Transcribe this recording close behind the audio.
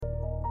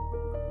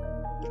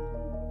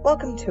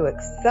Welcome to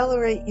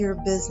Accelerate Your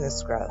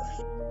Business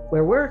Growth,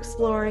 where we're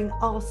exploring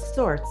all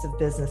sorts of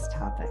business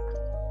topics.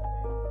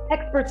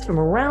 Experts from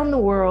around the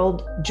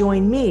world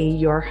join me,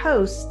 your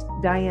host,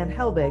 Diane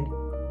Helbig,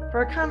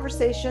 for a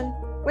conversation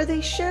where they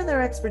share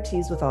their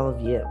expertise with all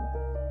of you.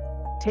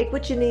 Take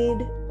what you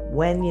need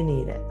when you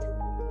need it.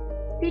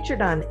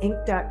 Featured on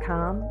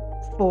Inc.com,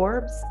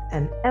 Forbes,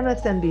 and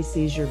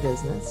MSNBC's Your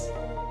Business,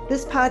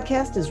 this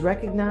podcast is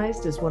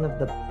recognized as one of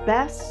the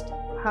best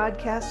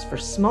podcasts for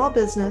small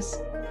business,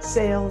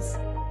 sales,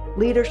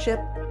 leadership,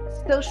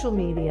 social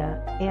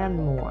media, and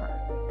more.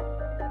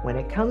 When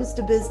it comes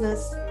to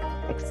business,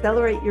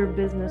 Accelerate Your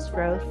Business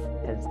Growth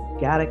has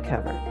got it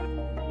covered.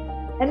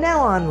 And now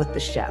on with the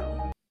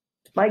show.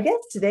 My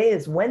guest today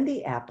is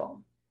Wendy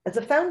Apple. As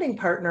a founding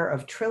partner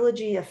of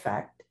Trilogy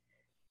Effect,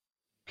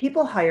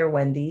 people hire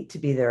Wendy to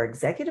be their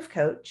executive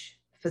coach,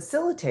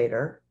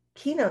 facilitator,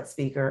 keynote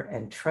speaker,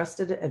 and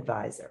trusted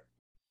advisor.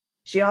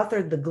 She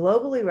authored the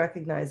globally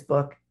recognized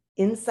book,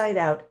 Inside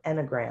Out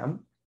Enneagram,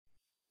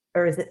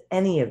 or is it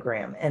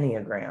Enneagram?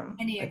 Enneagram.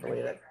 I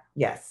believe it.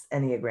 Yes,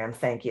 Enneagram.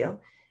 Thank you.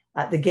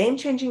 The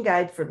game-changing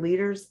guide for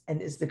leaders,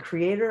 and is the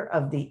creator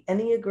of the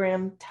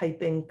Enneagram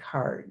typing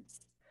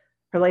cards.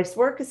 Her life's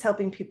work is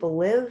helping people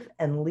live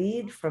and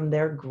lead from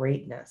their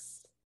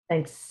greatness.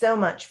 Thanks so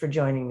much for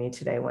joining me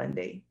today,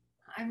 Wendy.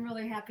 I'm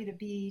really happy to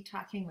be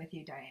talking with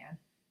you, Diane.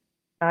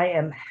 I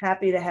am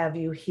happy to have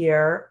you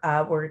here.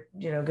 We're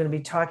going to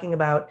be talking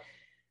about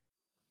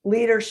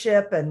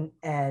leadership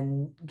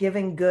and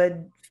giving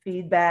good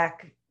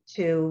feedback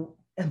to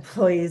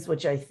employees,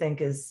 which I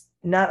think is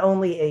not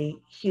only a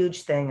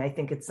huge thing, I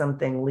think it's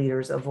something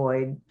leaders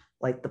avoid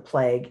like the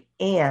plague.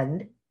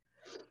 And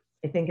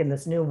I think in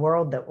this new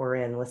world that we're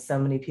in with so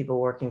many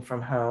people working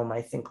from home,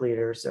 I think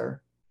leaders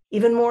are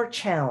even more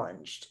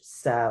challenged.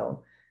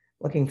 So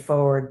looking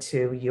forward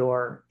to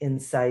your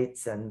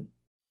insights and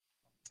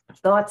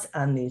thoughts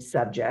on these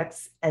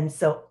subjects. And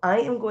so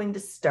I am going to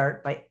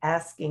start by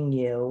asking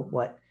you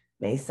what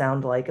may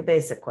sound like a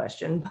basic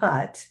question,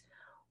 but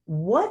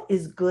what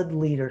is good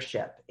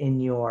leadership in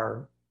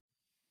your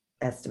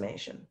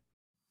estimation?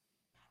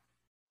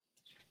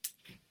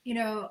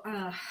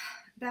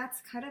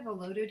 That's kind of a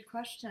loaded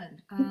question.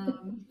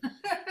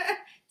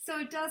 So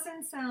it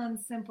doesn't sound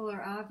simple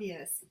or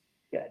obvious.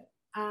 Good.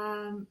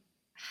 I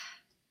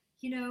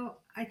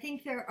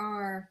think there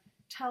are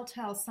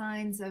telltale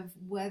signs of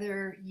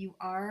whether you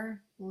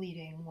are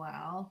leading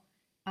well,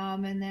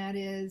 and that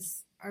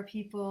is, are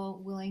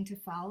people willing to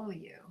follow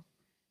you?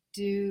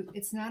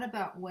 It's not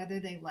about whether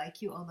they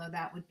like you, although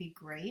that would be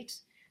great,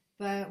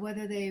 but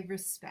whether they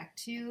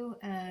respect you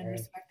and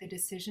respect the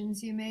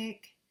decisions you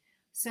make.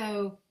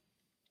 So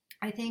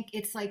I think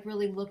it's like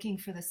really looking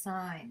for the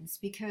signs,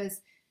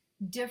 because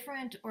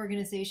different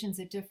organizations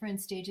at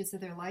different stages of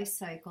their life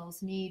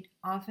cycles need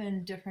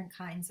often different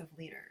kinds of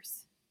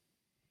leaders.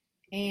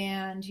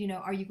 And,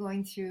 are you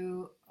going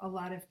through a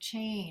lot of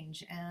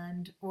change,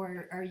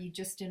 or are you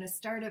just in a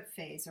startup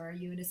phase, or are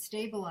you in a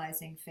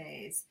stabilizing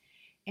phase?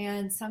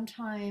 And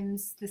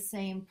sometimes the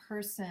same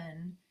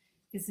person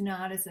is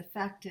not as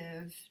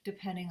effective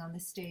depending on the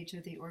stage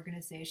of the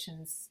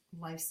organization's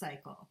life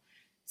cycle.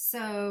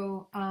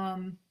 So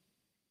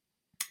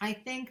I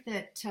think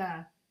that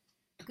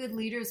good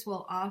leaders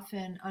will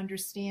often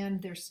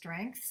understand their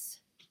strengths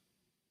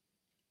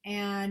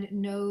and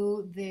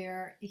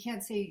you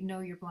can't say know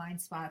your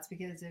blind spots,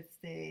 because if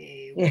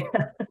they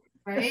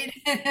right?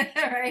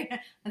 Right?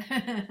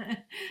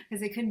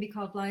 Because they couldn't be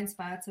called blind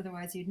spots,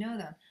 otherwise you'd know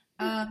them.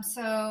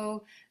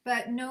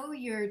 But know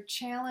your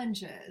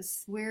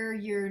challenges, where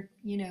you're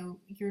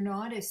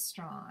not as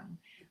strong,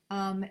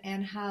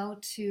 and how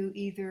to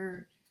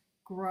either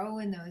grow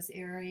in those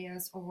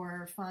areas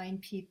or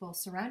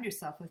surround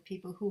yourself with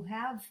people who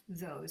have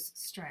those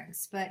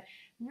strengths, but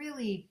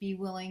really be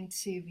willing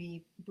to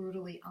be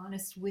brutally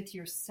honest with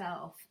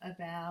yourself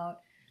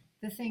about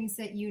the things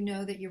that you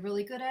know that you're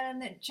really good at,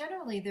 and that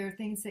generally there are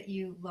things that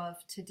you love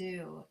to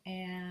do.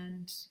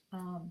 And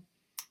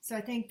so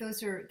I think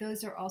those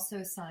are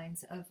also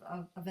signs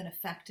of an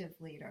effective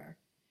leader.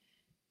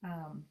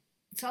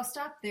 So I'll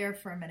stop there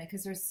for a minute,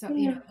 because there's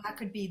that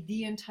could be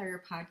the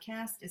entire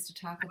podcast, is to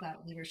talk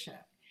about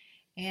leadership.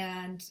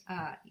 And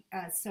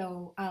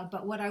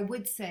but what I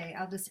would say,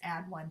 I'll just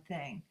add one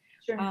thing.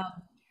 Sure.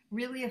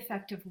 Really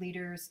effective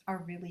leaders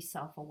are really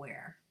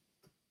self-aware,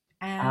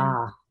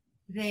 and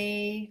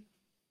they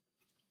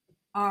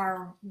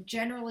are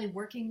generally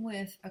working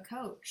with a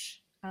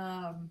coach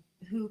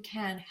who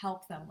can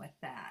help them with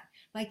that.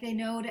 Like, they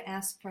know to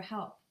ask for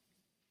help,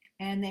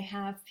 and they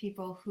have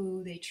people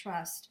who they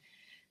trust.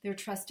 They're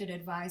trusted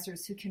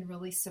advisors who can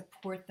really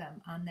support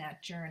them on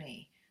that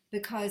journey,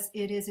 because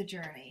it is a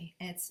journey.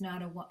 It's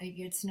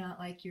not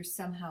like you're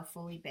somehow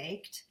fully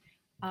baked.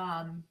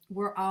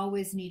 We're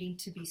always needing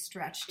to be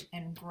stretched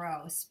and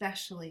grow,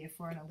 especially if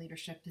we're in a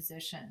leadership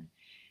position.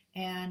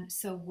 And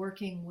so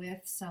working with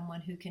someone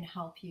who can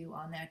help you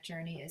on that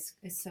journey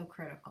is so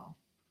critical.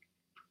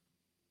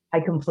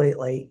 I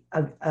completely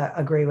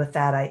agree with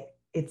that.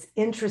 It's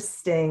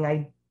interesting.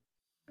 I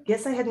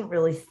guess I hadn't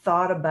really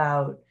thought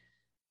about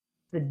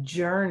the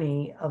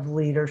journey of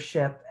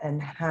leadership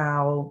and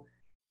how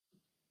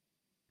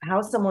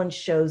someone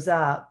shows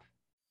up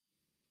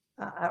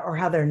or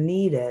how they're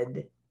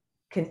needed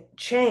can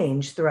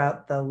change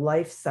throughout the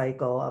life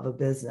cycle of a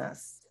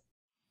business.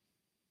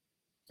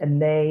 And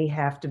they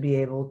have to be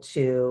able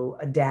to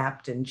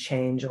adapt and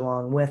change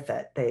along with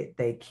it.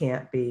 They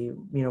can't be,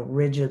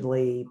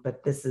 rigidly,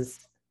 but this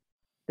is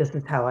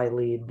how I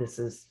lead, this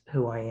is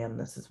who I am,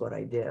 this is what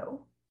I do.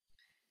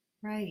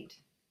 Right.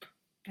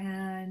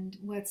 And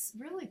what's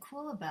really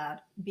cool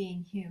about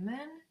being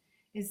human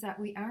is that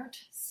we aren't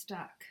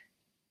stuck,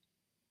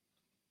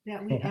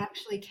 that we Yeah.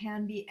 actually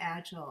can be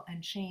agile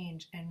and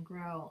change and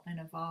grow and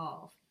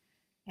evolve.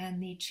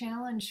 And the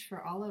challenge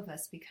for all of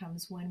us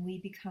becomes when we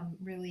become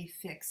really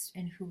fixed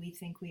in who we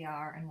think we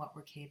are and what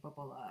we're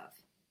capable of.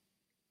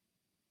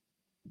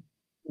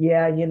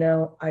 Yeah,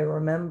 I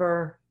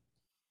remember,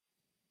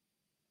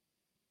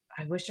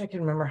 I wish I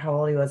could remember how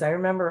old he was. I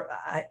remember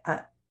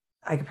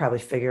I could probably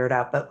figure it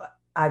out, but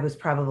I was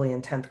probably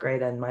in 10th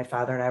grade and my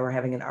father and I were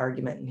having an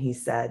argument and he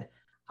said,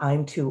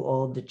 "I'm too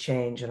old to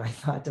change." And I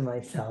thought to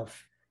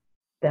myself,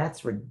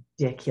 that's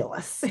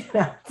ridiculous.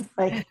 It's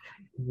like,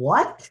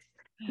 what?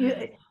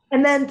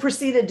 And then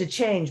proceeded to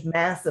change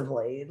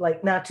massively,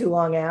 like not too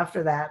long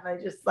after that. And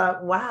I just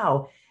thought,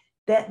 wow,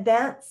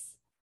 that's,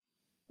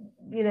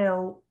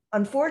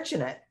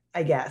 unfortunate,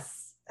 I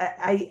guess.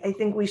 I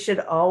think we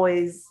should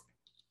always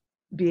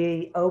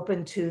be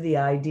open to the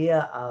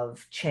idea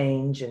of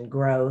change and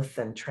growth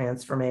and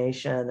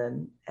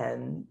transformation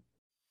and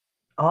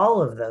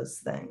all of those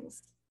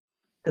things,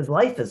 because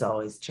life is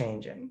always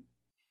changing.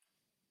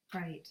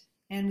 Right.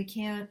 And we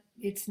can't,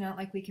 it's not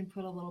like we can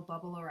put a little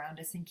bubble around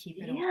us and keep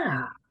it away.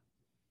 Yeah,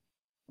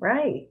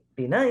 right.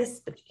 Be nice,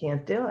 but you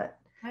can't do it.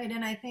 Right.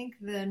 And I think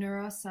the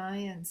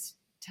neuroscience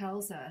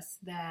tells us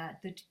that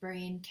the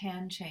brain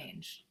can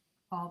change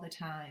all the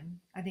time.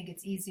 I think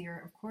it's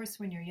easier, of course,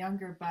 when you're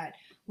younger, but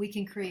we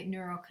can create new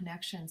neural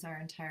connections our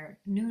entire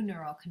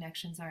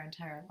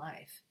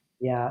life.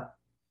 Yeah,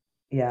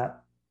 yeah,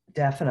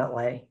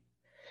 definitely.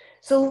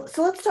 So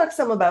let's talk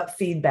some about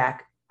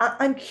feedback.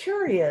 I'm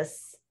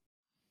curious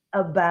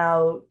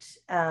about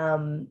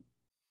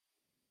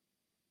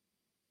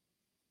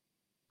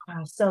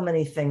so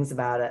many things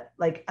about it.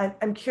 Like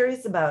I'm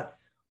curious about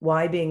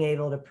why being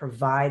able to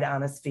provide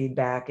honest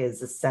feedback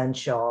is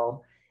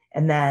essential,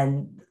 and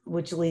then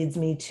which leads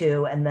me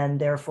to, and then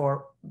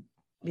therefore,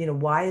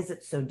 why is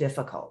it so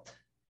difficult?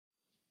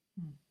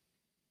 Hmm.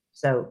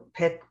 So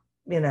pick,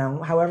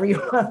 however you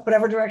want,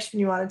 whatever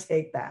direction you want to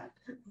take that.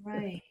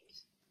 Right.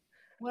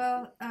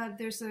 Well,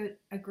 there's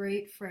a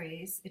great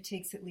phrase. It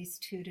takes at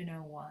least two to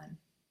know one.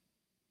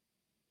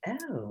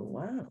 Oh,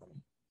 wow.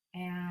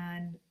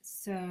 And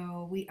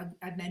so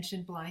I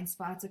mentioned blind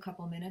spots a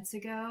couple minutes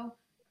ago.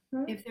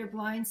 Hmm. If they're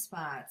blind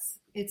spots,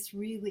 it's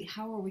really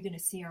how are we going to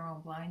see our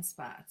own blind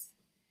spots?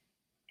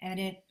 And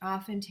it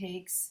often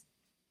takes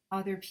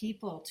other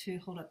people to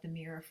hold up the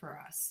mirror for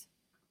us.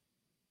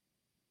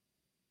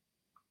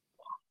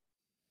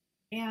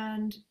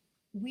 And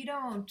we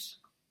don't,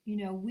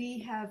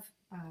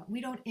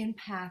 we don't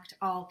impact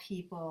all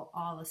people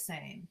all the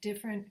same.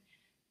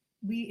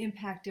 We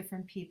impact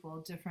different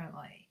people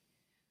differently.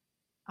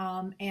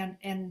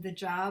 And the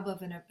job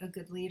of a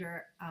good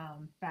leader,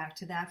 back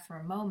to that for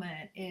a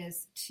moment,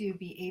 is to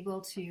be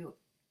able to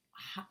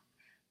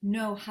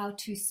know how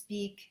to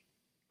speak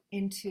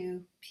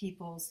into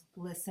people's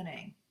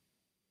listening.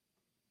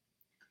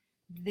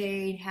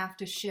 They have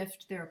to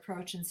shift their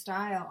approach and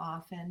style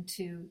often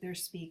to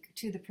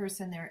to the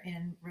person they're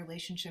in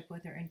relationship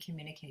with or in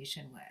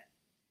communication with,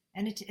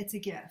 and it's a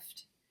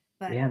gift.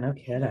 But Yeah, no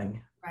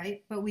kidding.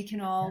 right, but we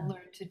can all Yeah.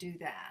 learn to do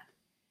that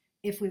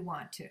if we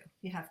want to.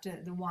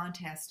 The want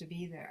has to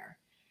be there.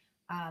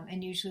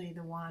 And usually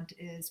the want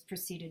is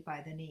preceded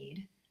by the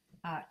need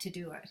to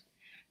do it.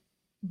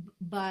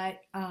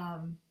 But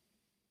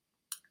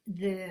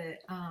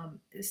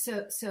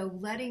so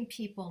letting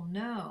people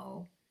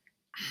know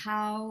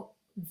how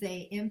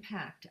they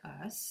impact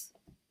us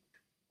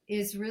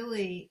is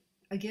really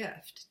a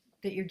gift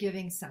that you're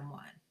giving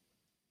someone.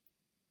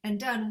 And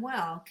done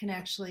well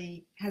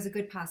has a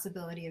good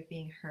possibility of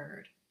being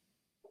heard.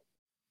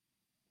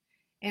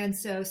 And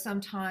so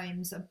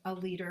sometimes a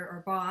leader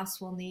or boss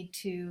will need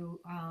to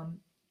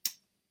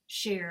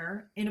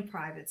share in a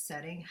private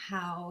setting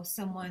how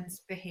someone's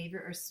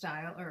behavior or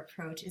style or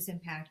approach is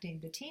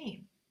impacting the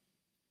team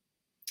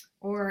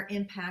or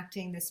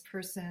impacting this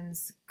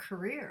person's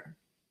career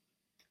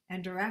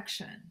and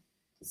direction.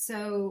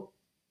 So,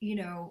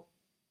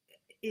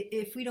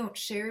 if we don't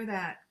share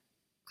that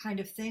kind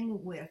of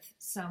thing with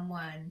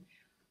someone,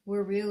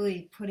 we're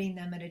really putting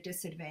them at a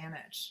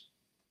disadvantage.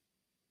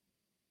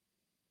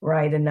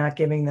 Right, and not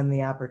giving them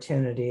the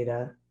opportunity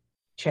to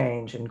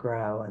change and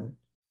grow. And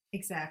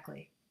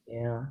Exactly.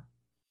 yeah.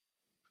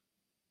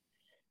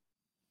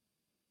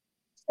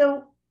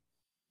 So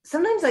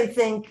sometimes I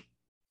think,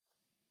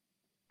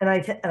 and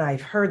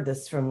I've heard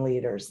this from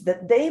leaders,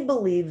 that they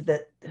believe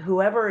that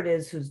whoever it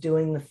is who's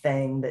doing the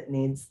thing that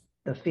needs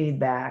the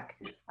feedback,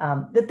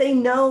 that they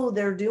know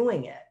they're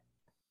doing it.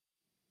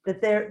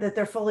 that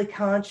they're fully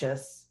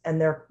conscious and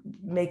they're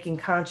making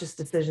conscious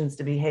decisions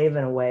to behave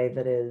in a way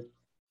that is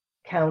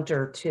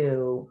counter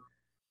to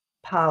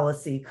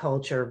policy,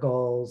 culture,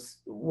 goals,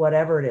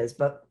 whatever it is.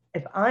 But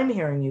if I'm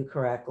hearing you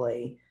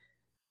correctly,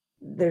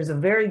 there's a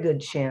very good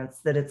chance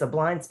that it's a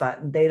blind spot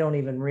and they don't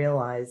even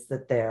realize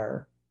that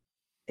they're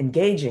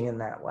engaging in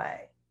that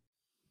way.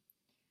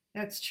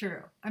 That's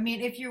true. I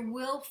mean, if you're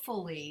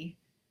willfully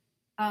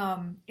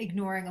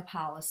ignoring a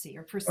policy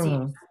or procedure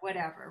Mhm. or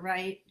whatever,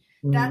 right?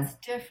 Mhm. That's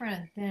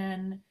different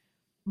than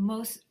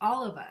most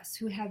all of us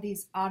who have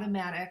these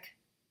automatic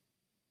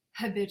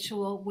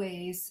habitual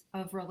ways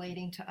of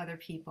relating to other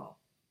people.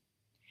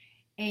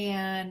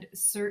 And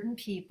certain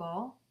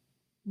people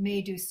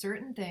may do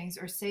certain things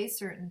or say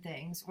certain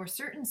things or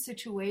certain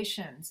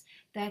situations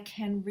that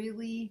can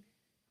really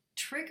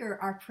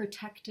trigger our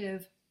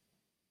protective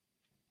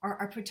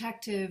our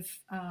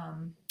protectors.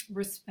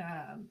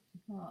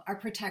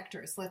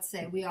 Let's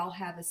say we all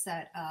have a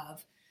set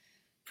of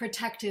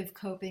protective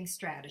coping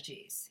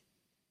strategies.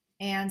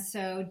 And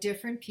so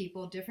different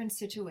people, different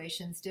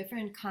situations,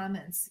 different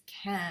comments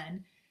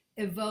can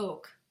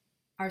evoke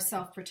our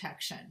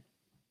self-protection.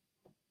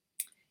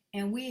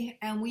 And we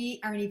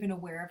aren't even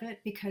aware of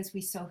it because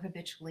we so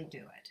habitually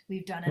do it.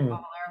 We've done it Hmm.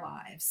 all our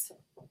lives.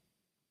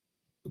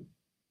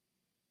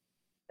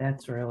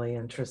 That's really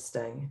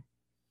interesting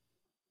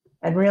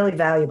and really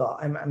valuable.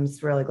 I'm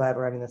just really glad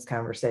we're having this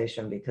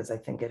conversation because I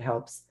think it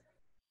helps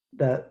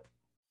the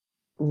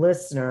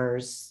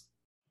listeners,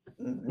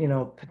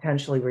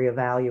 potentially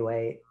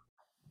reevaluate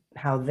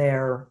how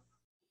the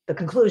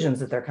conclusions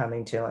that they're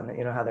coming to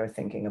and, how they're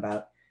thinking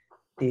about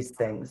these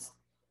things.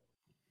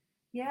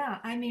 Yeah,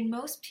 I mean,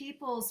 most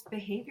people's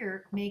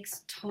behavior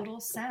makes total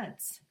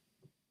sense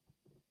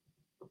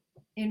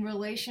in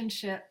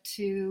relationship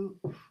to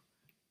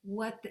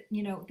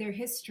their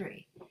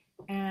history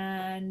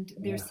and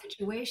their Yeah.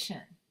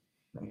 situation.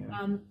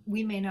 Yeah.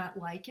 We may not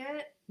like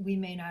it, we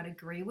may not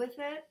agree with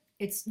it.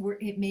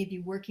 It may be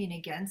working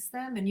against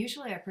them, and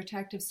usually our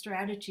protective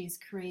strategies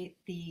create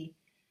the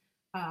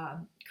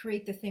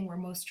thing we're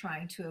most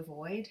trying to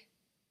avoid.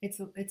 It's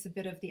a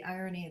bit of the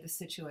irony of the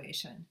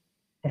situation,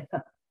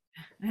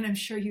 and I'm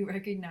sure you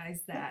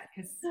recognize that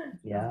because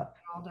we've Yeah.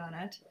 all done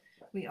it.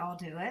 We all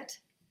do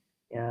it.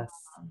 Yes.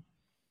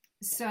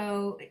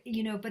 So,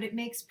 but it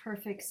makes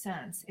perfect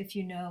sense if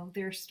you know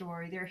their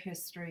story, their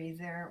history,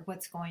 their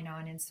what's going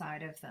on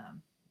inside of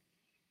them.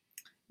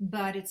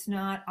 But it's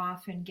not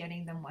often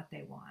getting them what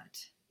they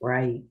want.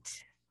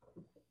 Right.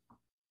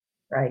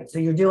 Right. So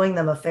you're doing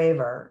them a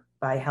favor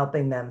by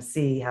helping them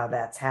see how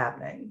that's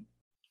happening.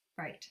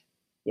 Right.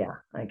 Yeah,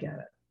 I get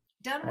it.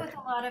 Done with Okay.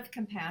 a lot of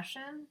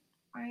compassion,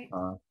 right?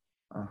 Uh,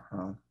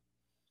 uh-huh.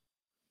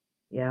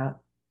 Yeah.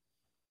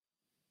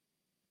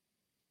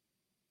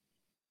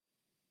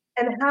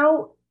 And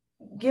how,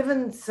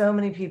 given so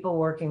many people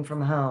working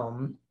from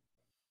home,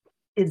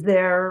 is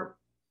there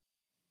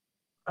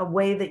a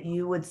way that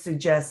you would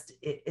suggest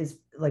is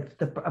like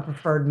a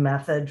preferred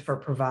method for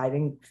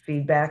providing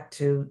feedback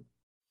to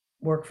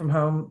work from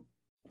home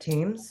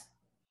teams?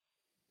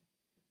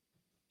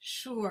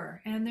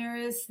 Sure. And there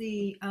is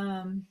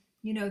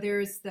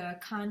there's the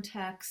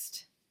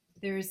context,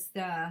 there's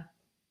uh,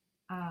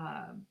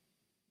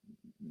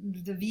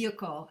 the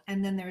vehicle,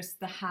 and then there's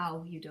the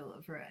how you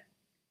deliver it.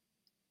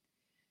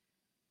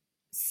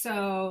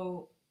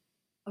 So,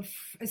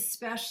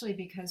 especially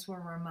because we're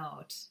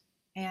remote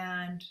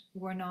and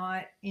we're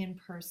not in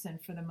person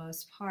for the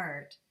most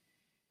part,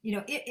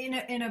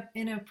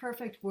 in a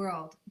perfect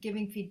world,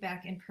 giving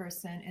feedback in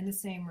person in the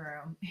same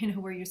room,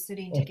 where you're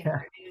sitting Yeah.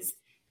 together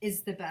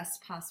is the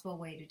best possible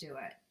way to do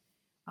it.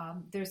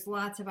 There's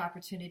lots of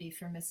opportunity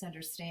for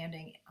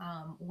misunderstanding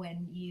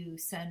when you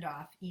send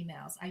off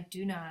emails. I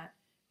do not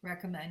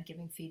recommend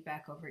giving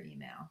feedback over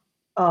email.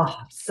 Oh,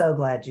 I'm so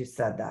glad you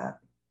said that.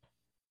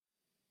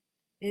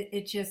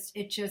 It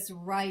just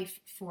rife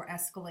for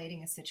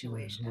escalating a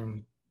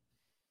situation.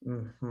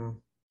 Hmm. Hmm.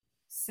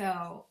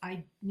 So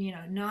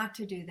not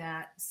to do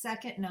that.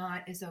 Second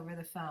not is over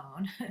the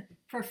phone.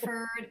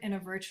 Preferred in a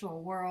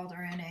virtual world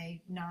or in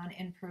a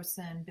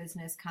non-in-person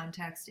business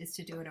context is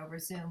to do it over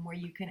Zoom where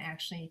you can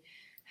actually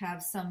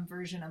have some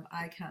version of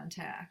eye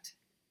contact.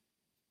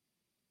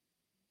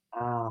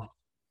 Oh,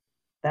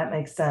 that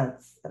makes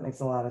sense. That makes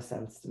a lot of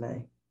sense to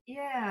me.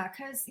 Yeah,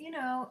 because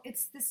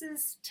this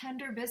is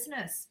tender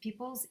business.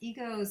 People's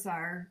egos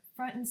are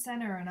front and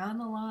center and on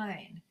the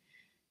line.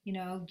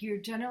 You're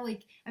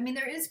generally, I mean,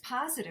 there is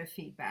positive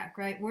feedback,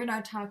 right? We're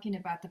not talking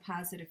about the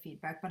positive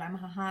feedback, but I'm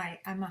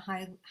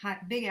a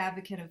big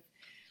advocate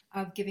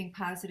of giving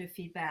positive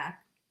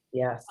feedback,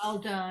 Yes. all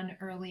done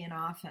early and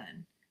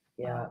often.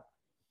 Yeah. Um,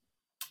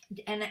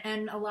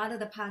 and a lot of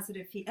the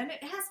positive feedback, and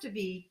it has to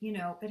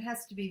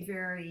be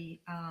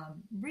very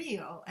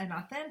real and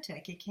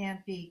authentic. It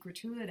can't be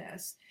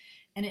gratuitous,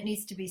 and it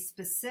needs to be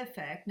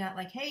specific, not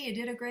like, hey, you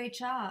did a great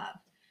job.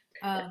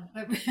 But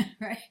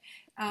right.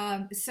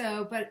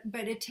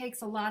 But it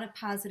takes a lot of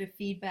positive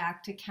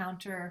feedback to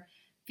counter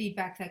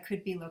feedback that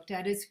could be looked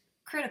at as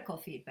critical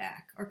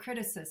feedback or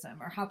criticism,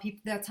 or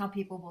that's how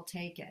people will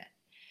take it.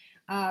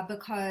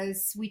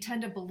 because we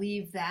tend to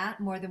believe that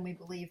more than we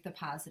believe the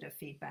positive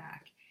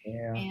feedback.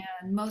 Yeah.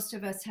 And most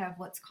of us have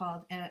what's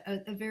called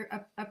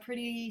a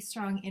pretty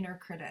strong inner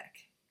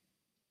critic,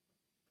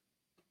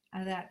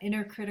 that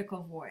inner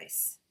critical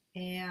voice.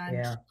 And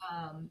Yeah.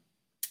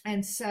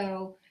 and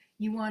so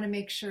you want to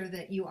make sure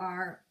that you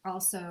are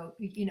also,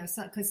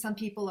 because some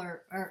people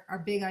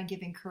are big on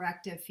giving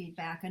corrective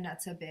feedback and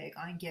not so big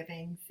on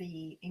giving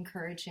the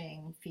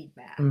encouraging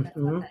feedback. That's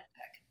authentic.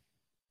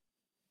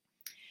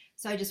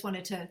 So I just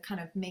wanted to kind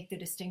of make the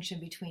distinction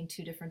between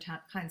two different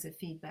kinds of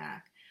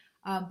feedback.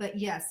 But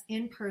yes,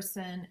 in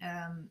person,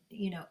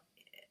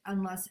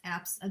 unless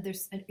apps,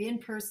 there's an in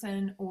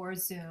person or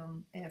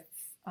Zoom, if,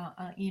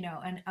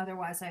 and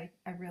otherwise I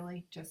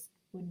really just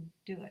wouldn't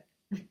do it.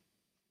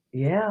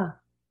 Yeah.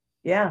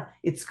 Yeah.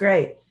 It's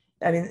great.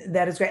 I mean,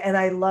 that is great. And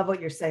I love what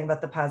you're saying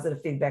about the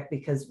positive feedback,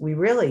 because we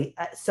really,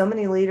 so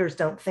many leaders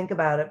don't think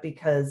about it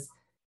because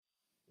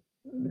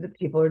the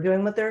people are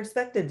doing what they're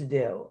expected to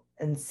do.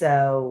 And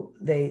so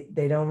they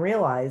don't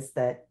realize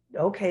that,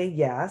 okay,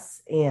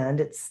 yes, and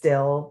it's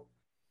still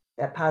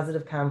that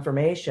positive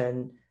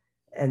confirmation,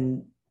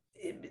 and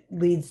it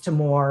leads to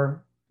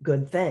more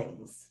good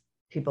things.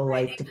 People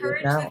like to be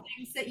Encourage the acknowledged.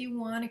 things that you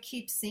want to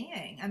keep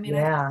seeing. I mean,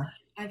 Yeah.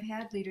 I've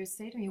had leaders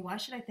say to me, why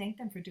should I thank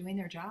them for doing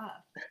their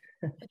job?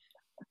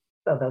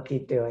 So they'll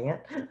keep doing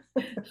it.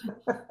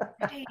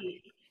 Right.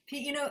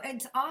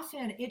 It's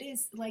often, it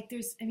is like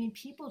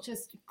people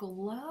just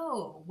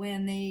glow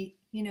when they,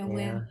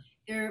 when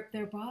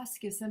their boss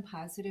gives them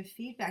positive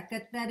feedback.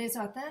 That is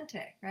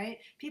authentic, right?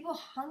 People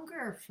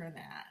hunger for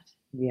that.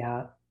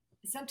 Yeah.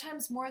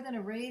 Sometimes more than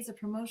a raise, a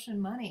promotion,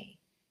 money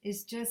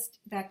is just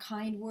that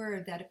kind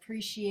word, that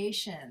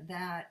appreciation,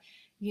 that,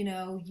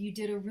 you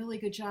did a really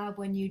good job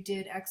when you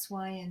did X,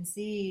 Y, and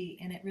Z,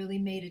 and it really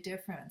made a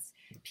difference.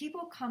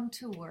 People come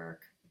to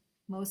work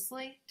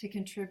mostly to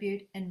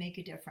contribute and make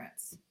a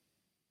difference.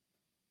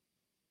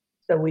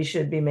 So we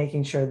should be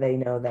making sure they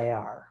know they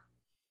are.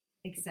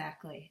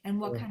 Exactly. And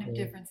what kind of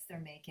difference they're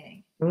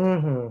making.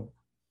 Mm-hmm.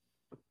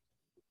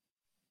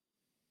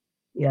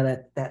 Yeah,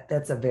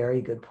 that's a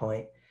very good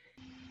point.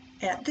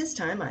 At this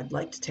time, I'd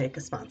like to take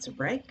a sponsor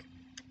break.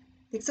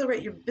 The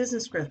Accelerate Your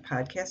Business Growth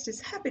podcast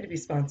is happy to be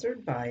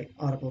sponsored by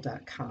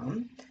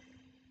Audible.com.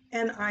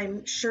 And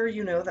I'm sure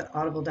you know that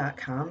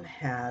Audible.com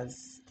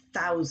has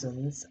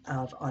thousands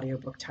of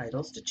audiobook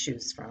titles to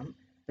choose from,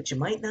 but you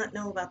might not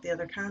know about the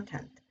other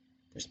content.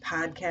 There's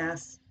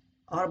podcasts,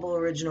 Audible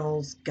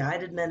originals,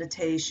 guided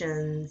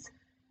meditations.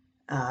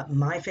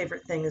 My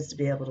favorite thing is to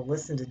be able to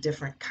listen to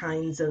different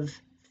kinds of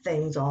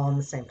things all on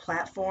the same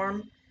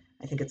platform.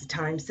 I think it's a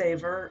time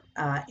saver,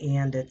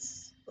 and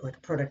it's like a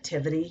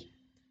productivity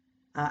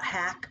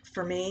hack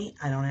for me.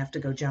 I don't have to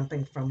go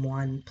jumping from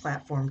one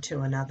platform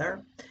to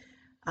another.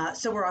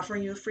 So we're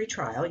offering you a free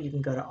trial. You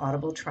can go to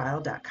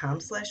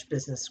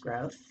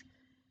audibletrial.com/businessgrowth,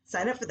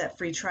 sign up for that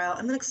free trial,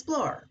 and then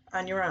explore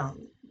on your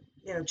own.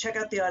 Check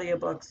out the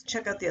audiobooks,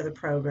 check out the other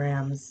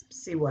programs,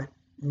 see what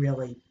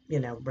really,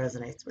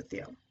 resonates with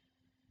you.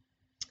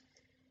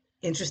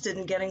 Interested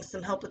in getting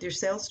some help with your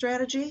sales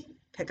strategy?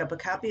 Pick up a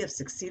copy of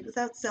Succeed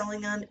Without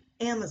Selling on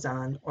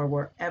Amazon or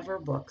wherever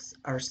books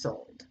are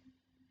sold.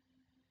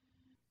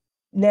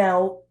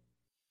 Now,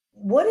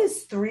 what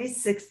is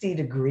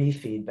 360-degree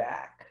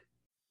feedback?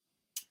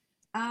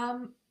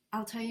 I'll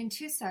tell you in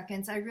 2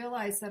 seconds. I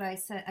realized that I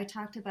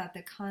talked about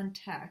the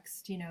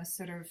context,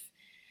 sort of,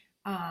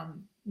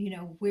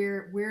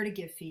 where to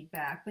give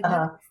feedback,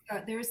 but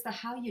there's the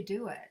how you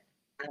do it.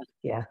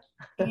 Yeah.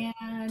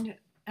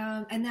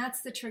 And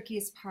that's the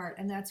trickiest part.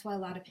 And that's why a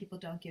lot of people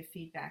don't give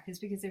feedback, is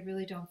because they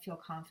really don't feel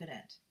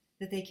confident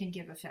that they can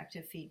give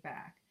effective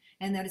feedback,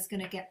 and that it's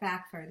going to get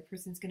backfire. The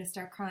person's going to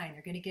start crying.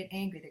 They're going to get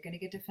angry. They're going to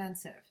get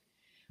defensive.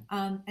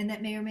 And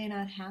that may or may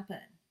not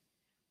happen.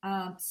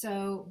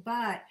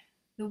 But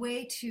the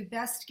way to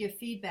best give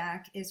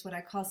feedback is what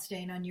I call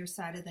staying on your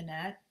side of the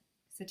net.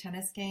 It's a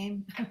tennis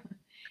game.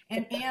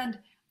 and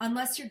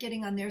unless you're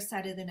getting on their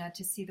side of the net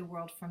to see the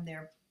world from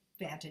their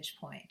vantage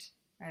point,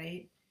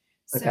 right?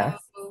 Okay.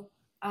 So,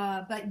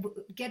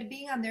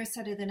 being on their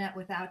side of the net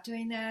without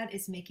doing that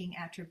is making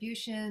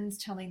attributions,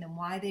 telling them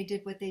why they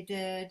did what they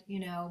did,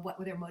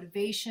 what their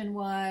motivation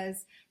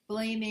was,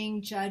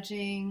 blaming,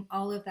 judging,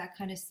 all of that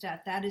kind of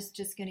stuff. That is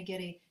just going to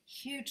get a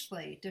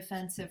hugely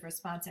defensive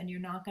response, and you're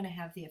not going to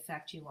have the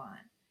effect you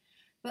want.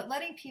 But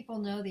letting people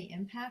know the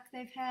impact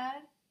they've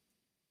had,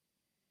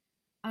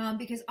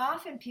 because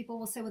often people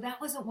will say, well, that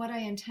wasn't what I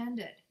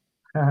intended.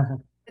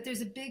 But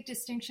there's a big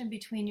distinction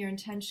between your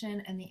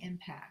intention and the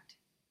impact.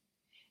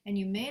 And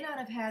you may not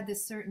have had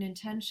this certain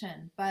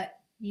intention, but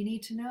you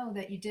need to know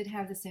that you did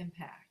have this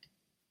impact.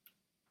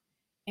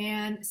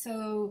 And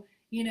so,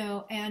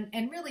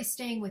 and really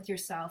staying with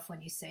yourself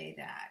when you say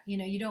that.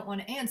 You don't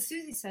want to, and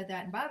Susie said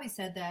that, and Bobby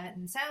said that,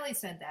 and Sally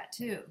said that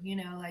too.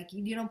 Like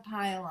you don't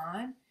pile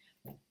on.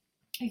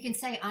 You can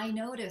say, I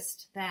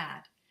noticed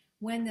that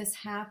when this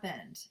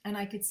happened, and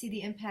I could see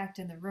the impact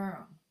in the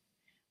room,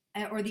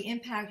 or the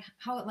impact,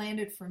 how it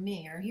landed for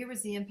me, or here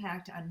was the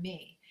impact on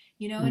me.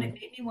 and it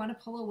made me want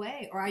to pull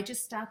away, or I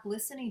just stopped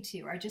listening to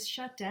you, or I just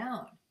shut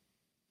down,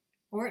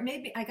 or it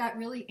made me, I got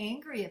really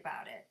angry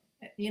about it.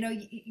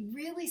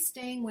 Really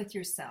staying with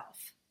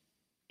yourself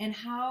and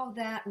how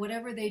that,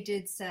 whatever they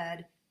did,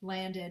 said,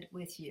 landed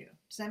with you.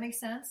 Does that make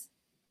sense?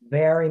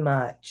 Very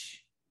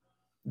much.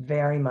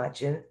 Very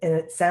much. And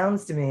it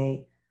sounds to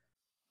me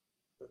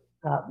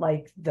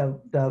like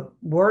the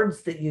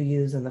words that you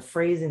use and the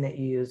phrasing that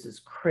you use is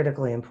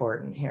critically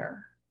important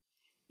here.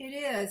 It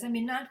is. I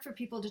mean, not for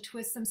people to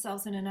twist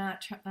themselves in a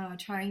knot,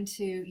 trying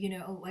to,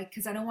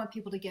 because I don't want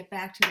people to get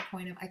back to the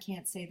point of, I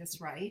can't say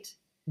this right.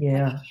 Like, I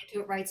Yeah, can't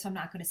do it right, so I'm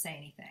not going to say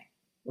anything.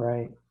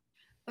 right.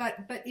 But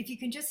if you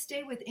can just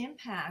stay with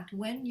impact,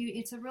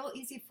 it's a real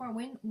easy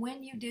form.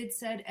 When you did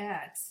said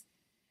X,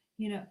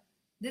 you know,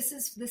 this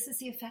is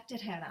the effect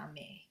it had on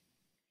me.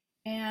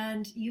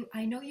 And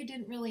I know you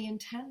didn't really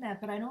intend that,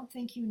 but I don't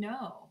think you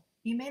know.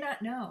 You may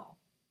not know.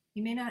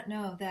 You may not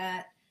know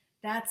that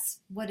that's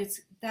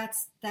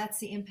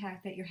the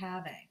impact that you're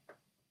having.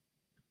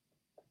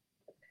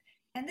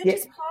 And then Yeah,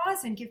 just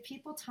pause and give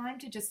people time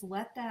to just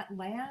let that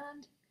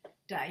land,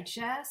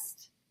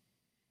 digest.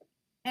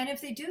 And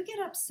if they do get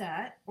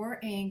upset or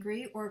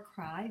angry or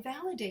cry,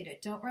 validate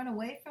it. Don't run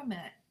away from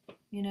it.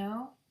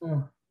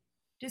 mm,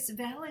 Just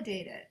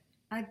validate it.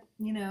 I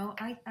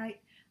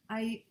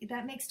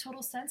that makes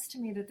total sense to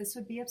me that this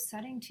would be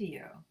upsetting to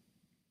you.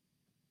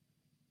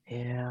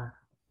 yeah,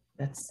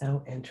 that's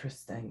so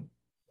interesting.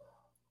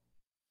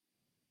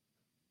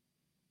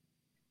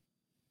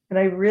 And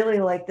I really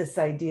like this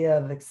idea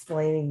of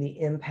explaining the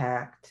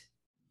impact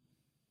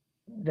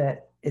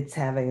that it's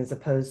having as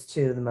opposed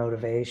to the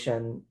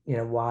motivation,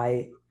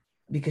 why,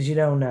 because you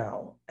don't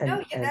know. No,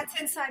 And yeah,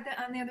 that's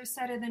on the other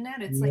side of the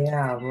net. It's like you're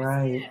yeah, in their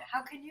right, skin.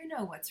 How can you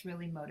know what's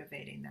really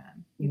motivating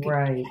them? You could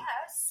right.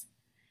 guess,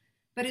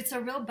 but it's a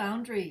real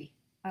boundary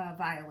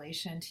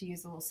violation, to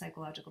use a little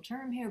psychological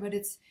term here. But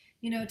it's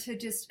to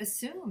just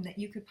assume that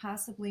you could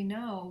possibly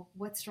know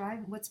what's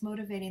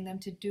motivating them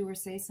to do or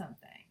say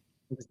something.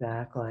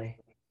 Exactly.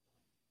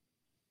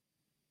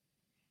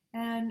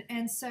 And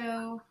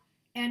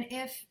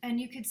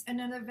you could,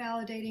 another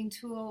validating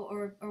tool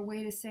or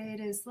way to say it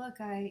is,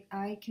 look,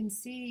 I can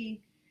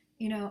see,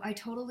 I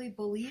totally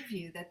believe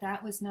you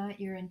that was not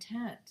your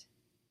intent,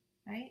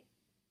 right?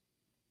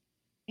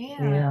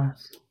 And Yeah.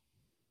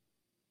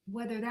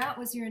 whether that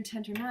was your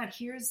intent or not,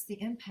 here's the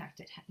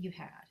impact you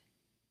had.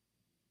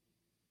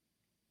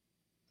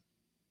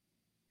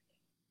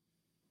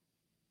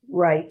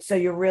 Right. So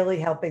you're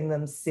really helping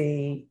them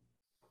see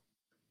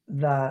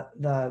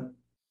the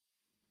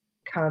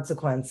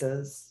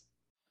consequences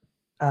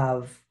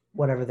of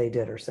whatever they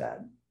did or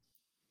said.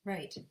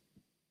 Right.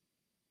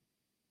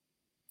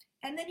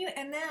 And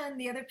then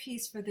the other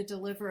piece for the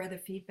deliverer of the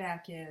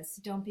feedback is,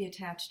 don't be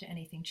attached to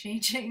anything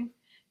changing.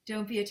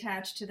 Don't be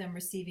attached to them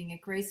receiving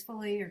it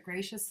gracefully or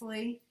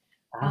graciously.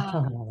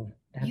 Um,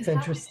 Oh, you that's have to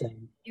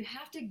interesting. you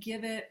have to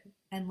give it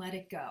and let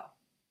it go.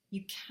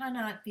 You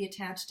cannot be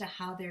attached to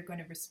how they're going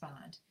to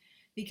respond,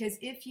 because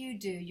if you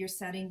do, you're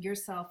setting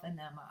yourself and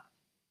them up.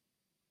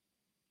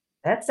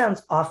 That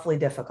sounds awfully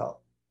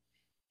difficult.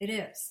 It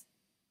is.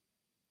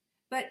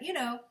 But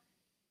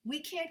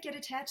we can't get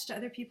attached to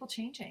other people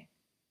changing.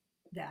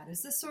 That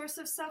is the source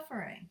of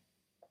suffering.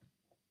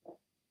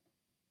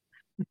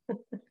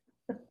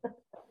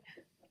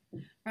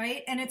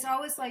 Right? And it's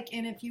always like,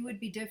 and if you would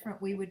be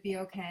different, we would be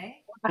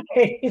okay.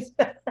 Right.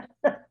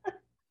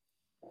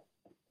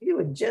 You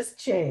would just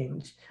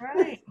change.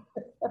 Right.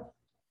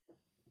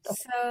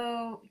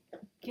 So,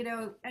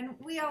 and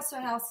we also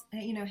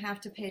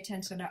have to pay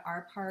attention to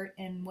our part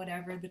in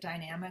whatever the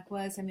dynamic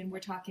was. I mean, we're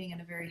talking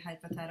in a very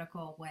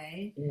hypothetical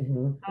way.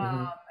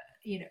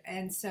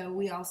 And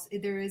so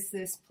there is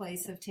this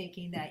place of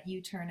taking that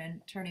U-turn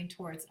and turning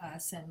towards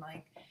us, and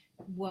like,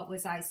 what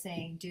was I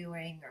saying,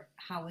 doing, or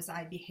how was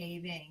I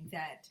behaving,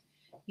 that,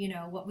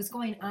 what was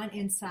going on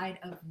inside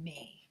of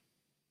me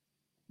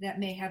that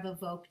may have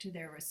evoked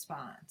their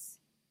response.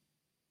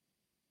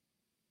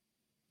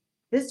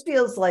 This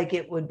feels like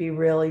it would be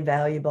really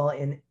valuable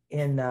in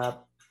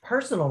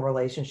personal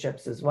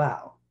relationships as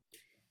well.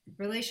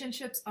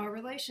 Relationships are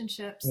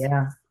relationships.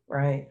 Yeah,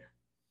 right.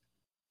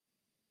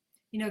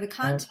 The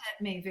content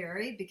may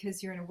vary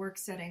because you're in a work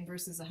setting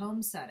versus a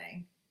home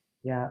setting.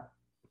 Yeah.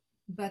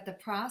 But the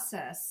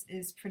process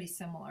is pretty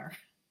similar.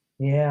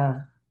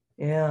 Yeah.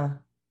 Yeah.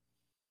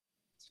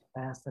 It's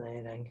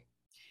fascinating.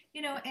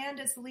 And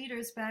as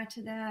leaders, back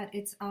to that,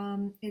 it's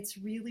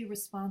really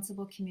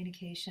responsible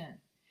communication.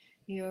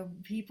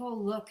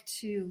 People look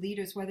to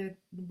leaders, whether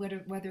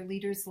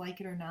leaders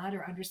like it or not,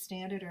 or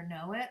understand it or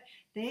know it.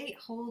 They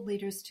hold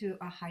leaders to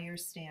a higher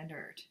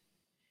standard,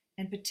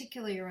 and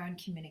particularly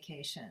around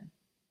communication.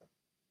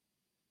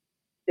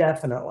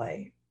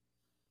 Definitely.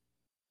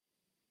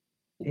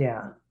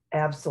 Yeah,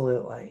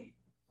 absolutely.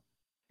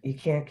 You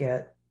can't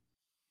get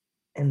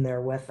in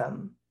there with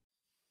them.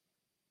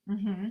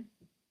 Mm-hmm.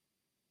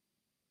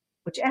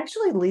 Which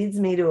actually leads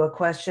me to a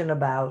question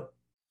about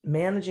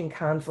managing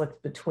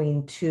conflict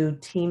between two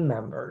team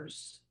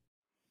members.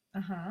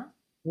 Uh-huh.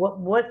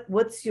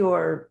 What's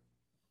your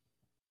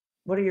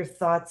what are your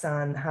thoughts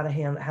on how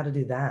to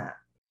do that?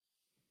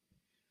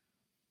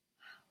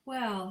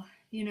 Well,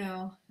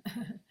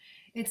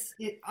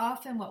 it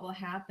often what will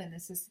happen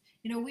is,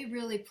 we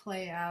really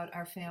play out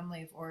our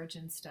family of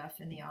origin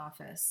stuff in the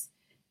office.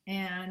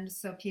 And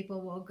so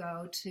people will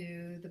go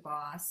to the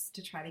boss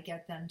to try to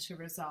get them to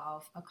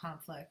resolve a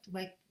conflict,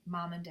 like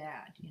mom and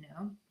dad,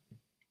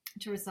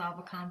 to resolve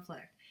a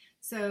conflict.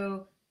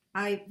 So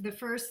the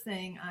first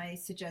thing I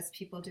suggest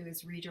people do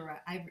is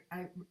redirect.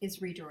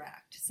 Is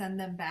redirect. Send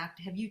them back.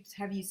 Have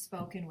you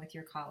spoken with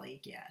your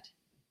colleague yet?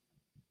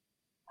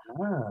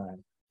 Ah,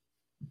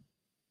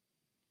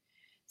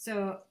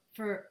 So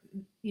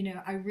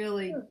I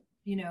really,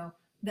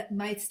 that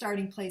my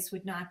starting place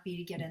would not be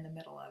to get in the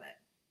middle of it.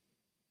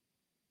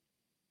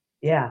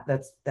 yeah,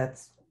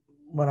 that's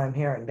what I'm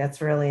hearing.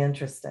 That's really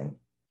interesting.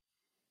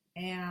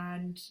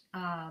 And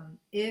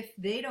if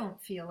they don't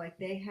feel like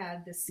they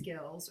had the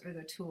skills or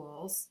the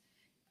tools,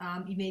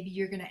 maybe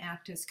you're going to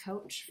act as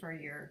coach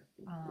for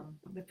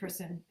the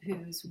person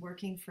who's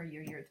working for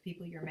you, the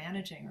people you're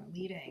managing or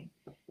leading,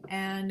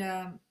 and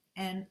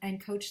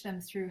and coach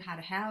them through how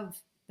to have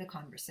the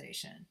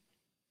conversation.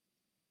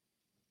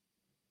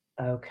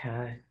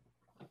 Okay.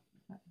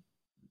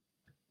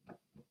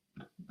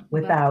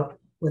 But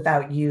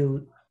Without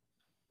you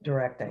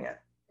directing it.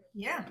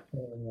 yeah,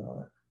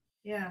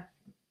 yeah.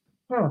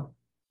 Huh.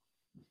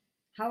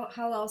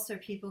 How else are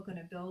people going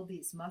to build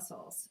these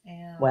muscles?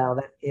 And Well,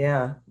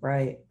 yeah,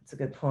 right. It's a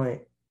good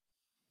point.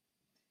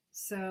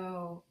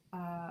 so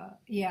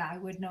yeah, I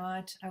would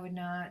not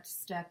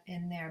step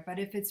in there. But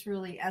if it's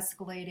really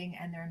escalating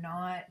and they're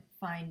not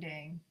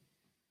finding,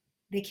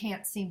 they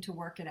can't seem to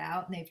work it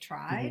out and they've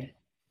tried,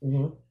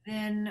 Mm-hmm.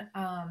 then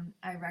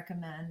I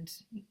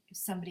recommend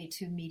somebody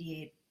to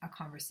mediate a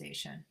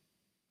conversation.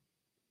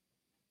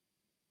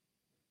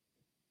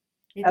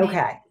 It may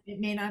Okay. it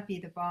may not be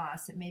the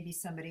boss. It may be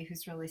somebody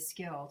who's really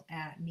skilled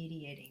at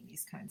mediating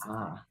these kinds of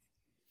things.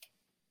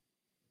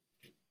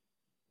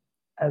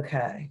 Ah,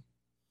 okay.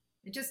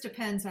 It just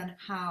depends on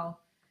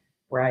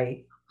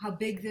Right. how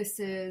big this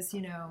is.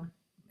 Again,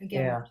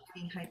 Yeah. we're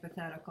talking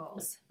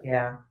hypotheticals.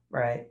 Yeah.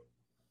 Right.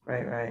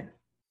 Right. Right.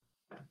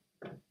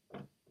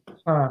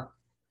 Huh.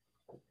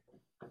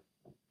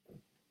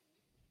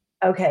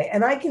 Okay.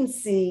 And I can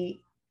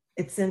see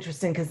it's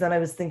interesting because then I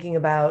was thinking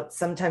about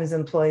sometimes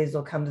employees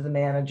will come to the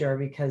manager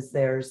because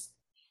there's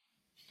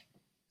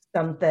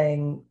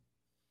something,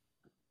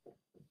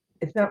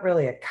 it's not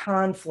really a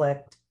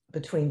conflict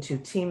between two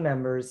team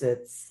members.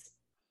 It's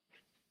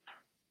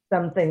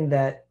something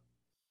that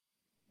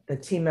the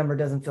team member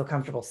doesn't feel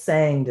comfortable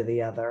saying to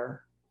the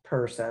other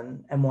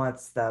person and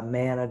wants the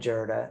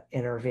manager to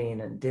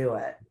intervene and do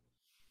it.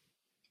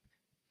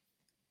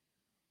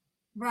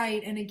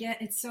 Right, and again,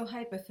 it's so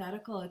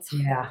hypothetical. It's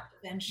hard Yeah.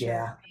 to venture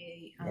Yeah.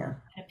 Yeah.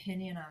 an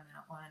opinion on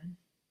that one.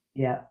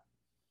 Yeah.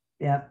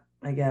 Yeah.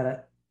 I get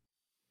it.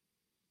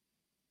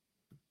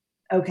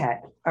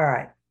 Okay. All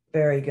right.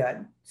 Very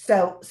good.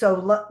 So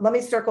let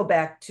me circle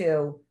back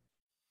to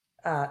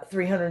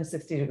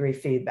 360-degree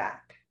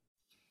feedback.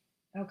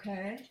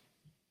 Okay.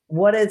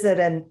 What is it,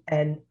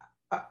 and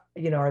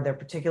are there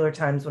particular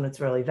times when it's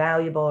really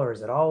valuable, or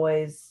is it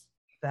always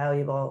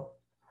valuable?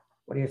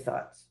 What are your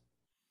thoughts?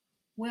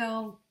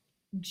 Well,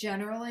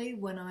 generally,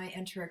 when I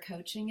enter a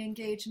coaching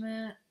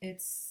engagement,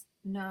 it's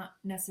not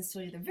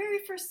necessarily the very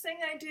first thing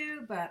I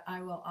do, but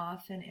I will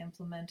often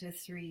implement a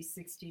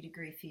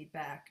 360-degree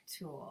feedback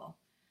tool.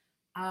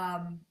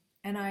 And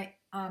I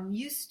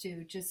used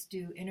to just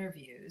do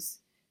interviews.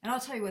 And I'll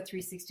tell you what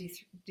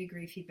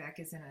 360-degree feedback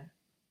is in a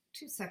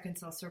 2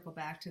 seconds. I'll circle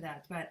back to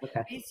that. But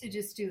Okay. I used to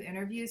just do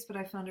interviews, but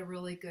I found a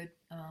really good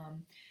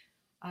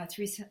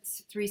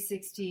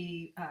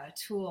 360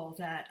 tool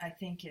that I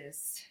think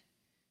is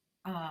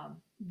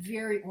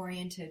very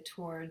oriented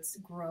towards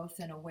growth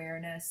and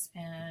awareness,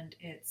 and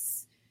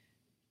it's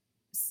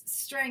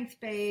strength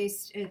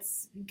based.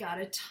 It's got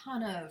a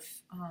ton of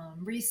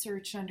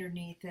research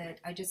underneath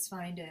it. I just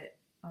find it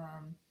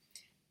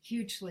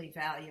hugely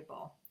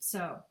valuable.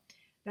 So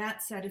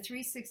that said, a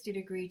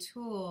 360-degree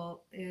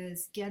tool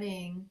is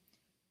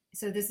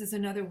so this is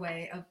another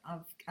way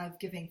of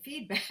giving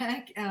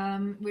feedback,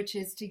 which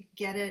is to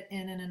get it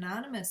in an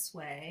anonymous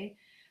way,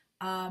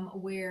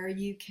 where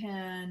you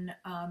can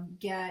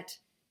get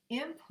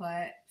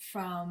input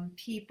from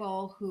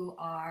people who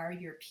are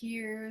your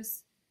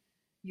peers,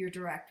 your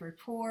direct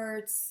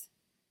reports,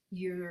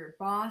 your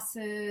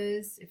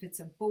bosses, if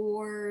it's a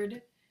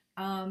board.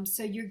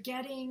 So you're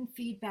getting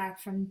feedback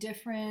from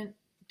different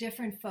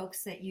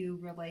folks that you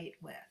relate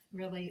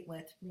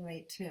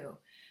to.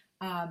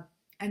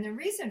 And the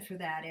reason for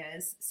that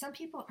is some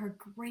people are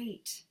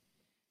great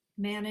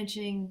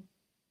managing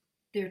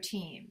their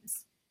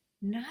teams,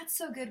 not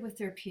so good with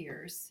their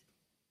peers,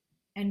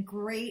 and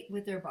great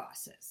with their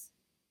bosses.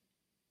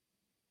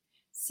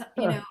 So,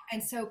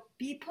 and so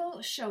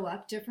people show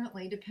up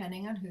differently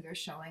depending on who they're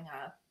showing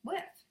up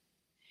with.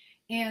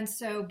 And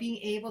so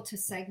being able to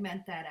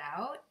segment that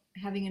out,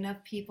 having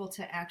enough people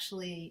to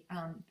actually,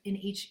 in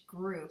each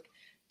group,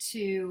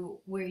 to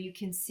where you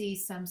can see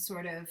some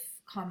sort of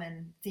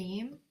common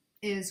theme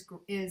is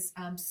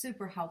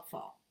super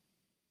helpful.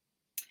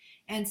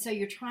 And so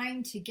you're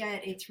trying to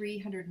get a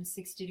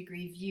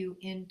 360-degree view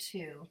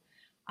into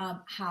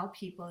how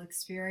people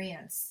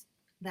experience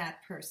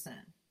that person.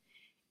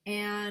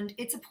 And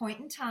it's a point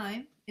in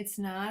time. It's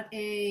not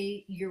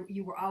a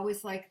you were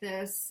always like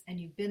this and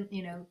you've been,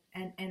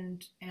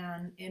 and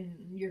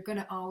you're going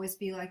to always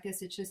be like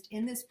this. It's just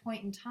in this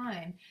point in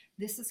time,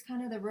 this is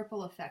kind of the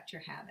ripple effect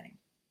you're having.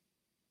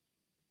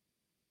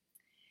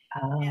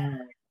 Ah,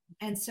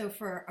 And so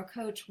for a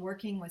coach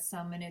working with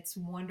someone, it's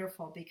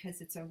wonderful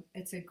because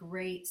it's a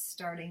great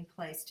starting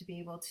place to be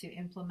able to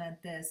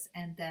implement this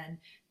and then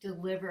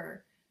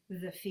deliver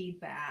the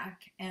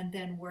feedback and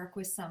then work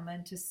with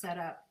someone to set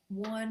up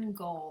one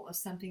goal of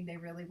something they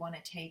really want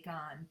to take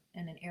on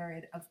in an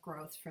area of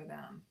growth for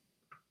them.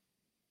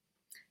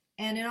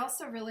 And it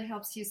also really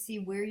helps you see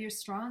where you're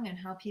strong and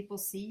how people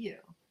see you.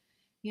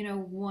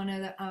 One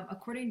of the,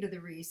 according to the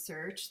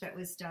research that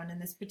was done in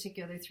this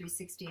particular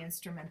 360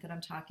 instrument that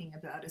I'm talking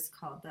about is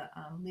called the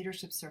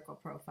Leadership Circle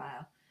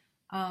Profile.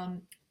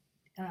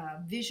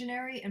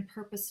 Visionary and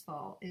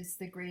purposeful is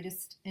the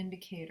greatest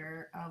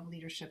indicator of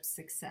leadership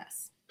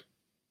success.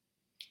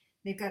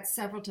 They've got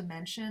several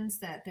dimensions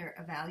that they're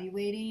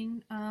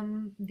evaluating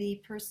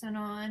the person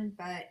on,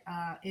 but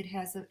it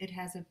has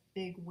a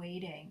big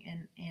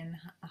weighting in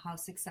how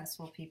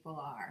successful people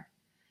are.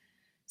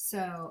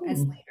 So as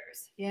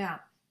leaders, yeah.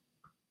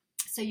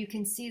 So you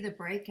can see the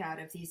breakout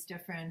of these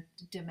different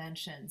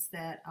dimensions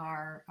that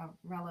are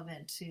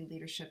relevant to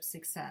leadership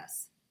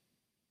success.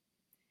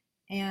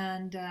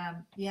 And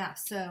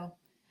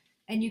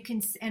and you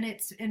can, and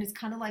it's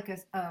kind of like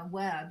a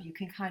web. You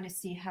can kind of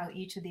see how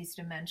each of these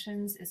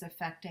dimensions is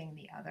affecting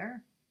the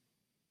other,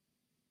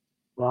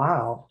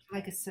 wow.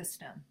 like a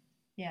system.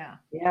 Yeah.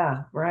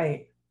 Yeah,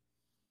 right.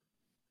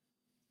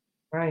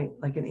 Right.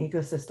 Like an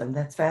ecosystem.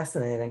 That's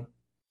fascinating.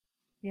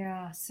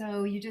 Yeah,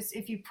 so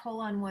if you pull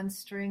on one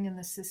string in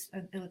the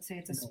system, let's say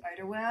it's a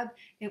spider web,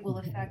 it will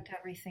affect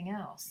everything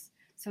else.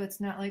 So it's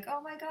not like,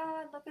 oh my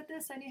God, look at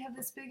this, I need to have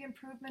this big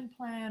improvement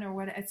plan or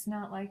what. It's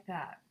not like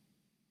that.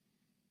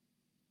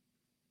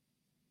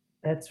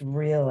 That's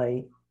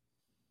really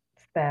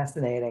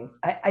fascinating.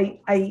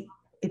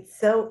 It's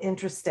so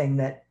interesting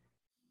that,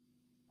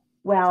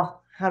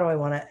 well, how do I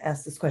want to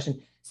ask this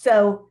question?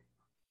 So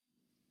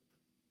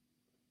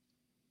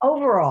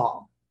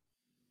overall,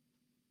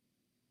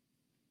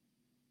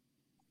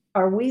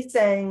 are we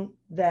saying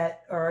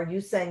that, or are you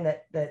saying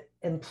that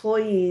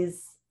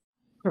employees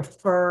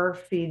prefer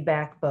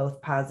feedback, both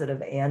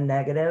positive and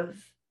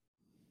negative?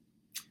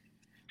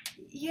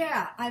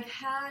 Yeah, I've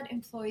had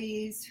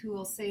employees who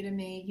will say to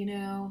me,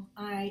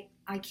 I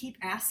keep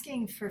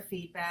asking for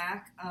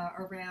feedback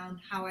around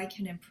how I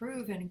can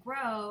improve and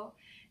grow,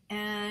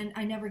 and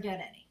I never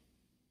get any.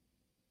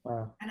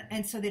 Wow.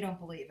 And so they don't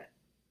believe it.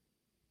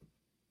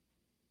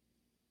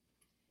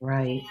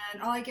 Right.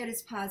 And all I get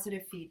is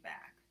positive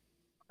feedback.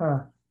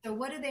 Huh. So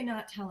what are they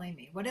not telling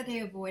me? What are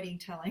they avoiding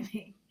telling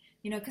me?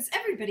 Because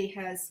everybody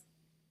has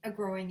a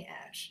growing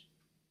edge.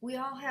 We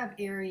all have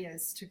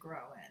areas to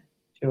grow in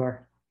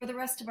Sure. for the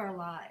rest of our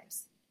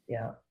lives.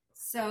 Yeah.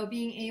 So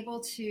being able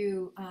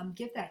to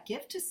give that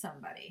gift to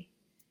somebody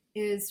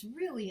is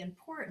really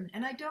important.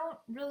 And I don't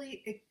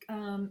really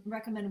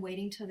recommend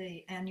waiting till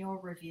the annual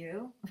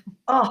review.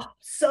 Oh,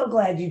 so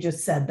glad you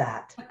just said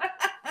that.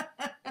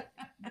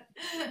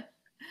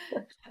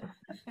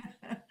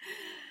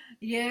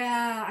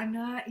 Yeah, I'm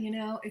not,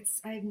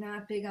 I'm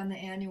not big on the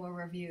annual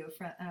review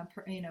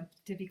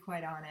to be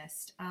quite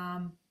honest.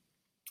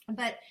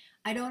 But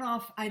I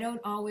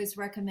don't always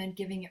recommend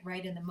giving it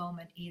right in the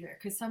moment either,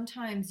 because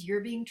sometimes you're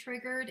being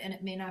triggered and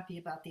it may not be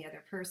about the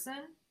other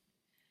person.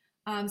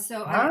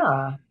 So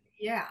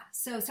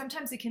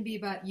sometimes it can be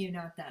about you,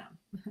 not them.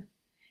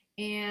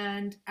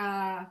 And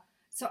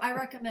so I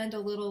recommend a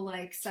little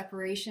like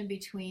separation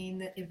between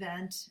the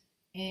event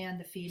and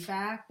the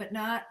feedback, but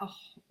not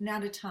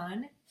a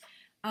ton,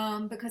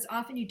 because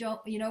often you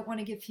don't want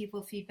to give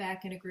people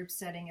feedback in a group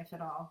setting if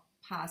at all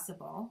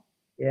possible.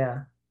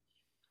 Yeah.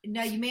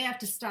 Now you may have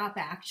to stop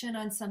action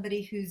on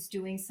somebody who's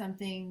doing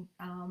something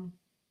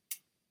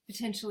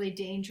potentially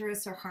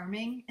dangerous or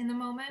harming in the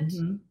moment.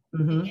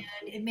 Mm-hmm. Mm-hmm.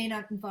 And it may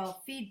not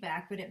involve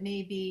feedback, but it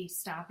may be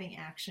stopping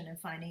action and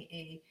finding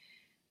a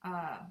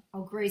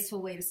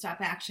graceful way to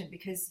stop action,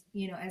 because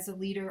as a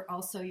leader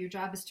also your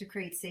job is to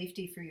create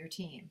safety for your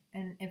team,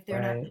 and if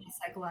they're not in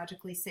a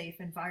psychologically safe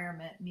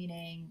environment,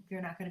 meaning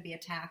they're not going to be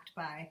attacked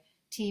by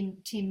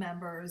team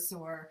members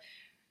or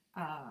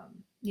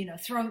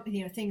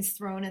things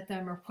thrown at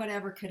them or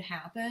whatever could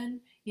happen,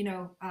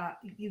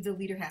 the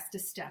leader has to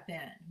step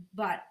in.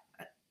 But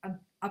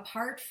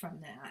apart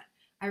from that,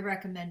 I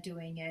recommend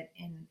doing it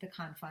in the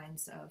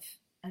confines of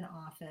an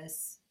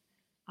office,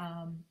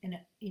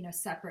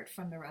 separate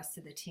from the rest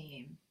of the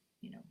team,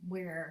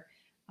 where,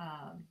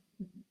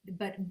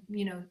 but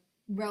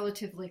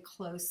relatively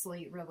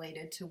closely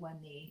related to when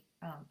the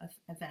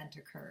event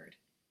occurred.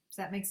 Does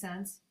that make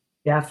sense?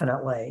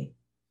 Definitely.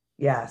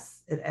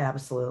 Yes, it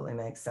absolutely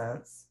makes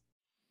sense.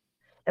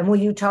 And will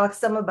you talk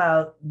some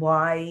about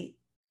why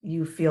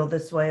you feel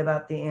this way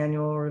about the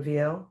annual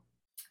review?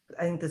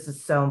 I think this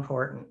is so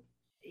important.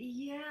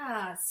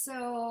 Yeah,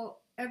 so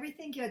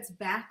everything gets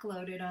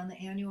backloaded on the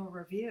annual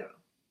review.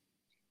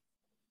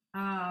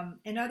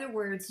 In other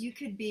words, you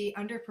could be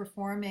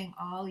underperforming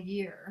all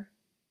year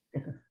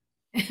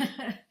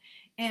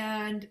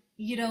and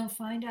you don't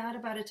find out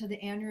about it till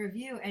the annual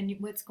review. And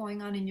what's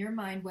going on in your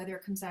mind, whether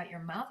it comes out your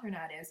mouth or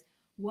not, is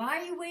why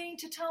are you waiting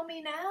to tell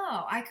me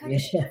now? I could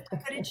have shifted, I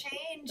could have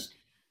changed.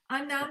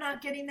 I'm now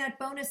not getting that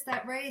bonus,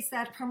 that raise,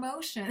 that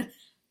promotion.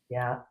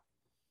 Yeah.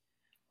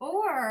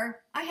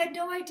 Or I had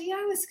no idea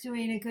I was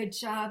doing a good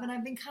job and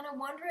I've been kind of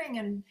wondering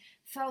and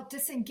felt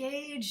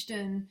disengaged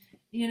and,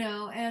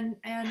 and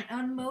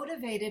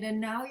unmotivated.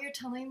 And now you're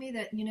telling me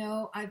that,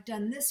 I've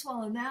done this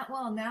well and that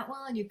well and that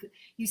well. And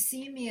you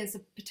see me as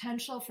a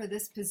potential for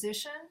this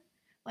position.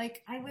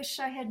 Like, I wish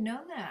I had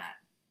known that.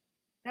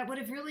 That would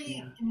have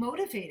really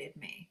motivated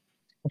me.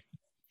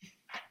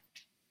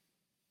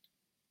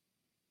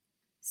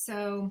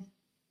 So,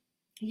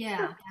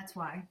 yeah, that's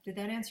why. Did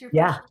that answer your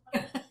question?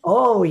 Yeah.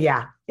 Oh,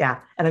 yeah. Yeah.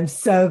 And I'm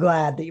so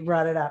glad that you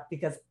brought it up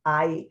because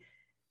I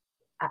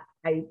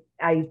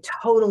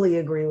totally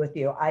agree with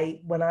you.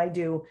 When I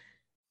do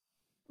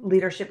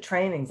leadership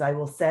trainings, I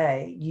will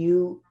say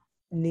you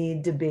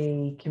need to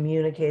be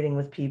communicating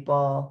with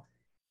people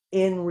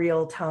in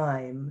real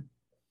time.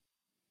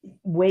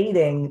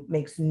 Waiting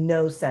makes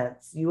no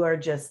sense. You are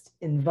just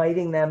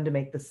inviting them to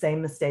make the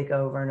same mistake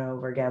over and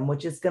over again,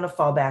 which is going to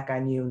fall back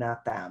on you,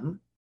 not them.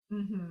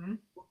 Mm-hmm.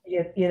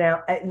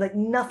 Like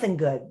nothing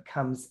good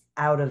comes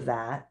out of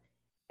that.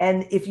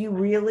 And if you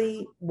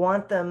really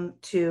want them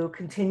to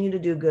continue to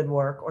do good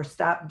work or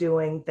stop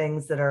doing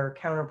things that are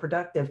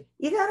counterproductive,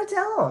 you got to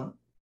tell them.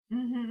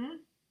 Mm-hmm.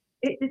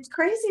 It's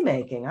crazy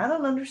making. I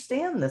don't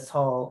understand this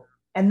whole.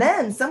 And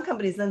then some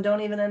companies then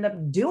don't even end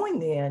up doing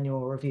the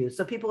annual review.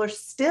 So people are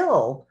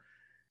still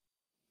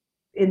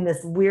in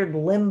this weird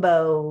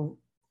limbo,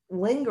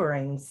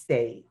 lingering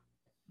state.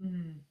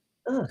 Mm.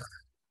 Ugh.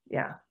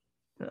 Yeah.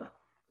 Ugh.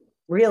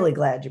 Really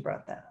glad you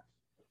brought that up.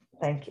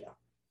 Thank you.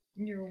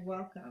 You're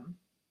welcome.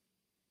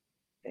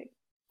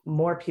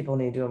 More people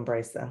need to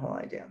embrace that whole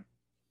idea.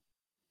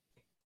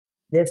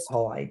 This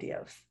whole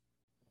idea of,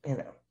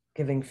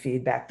 giving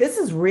feedback. This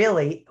is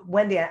really,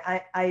 Wendy,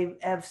 I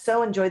have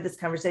so enjoyed this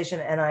conversation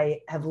and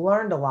I have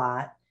learned a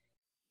lot.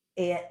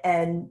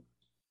 And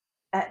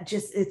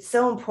it's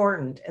so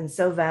important and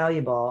so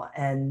valuable.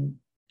 And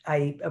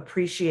I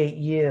appreciate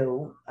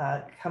you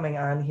coming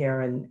on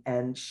here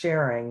and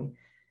sharing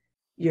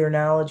your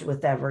knowledge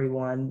with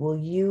everyone. Will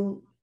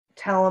you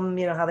tell them,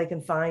 how they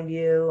can find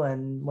you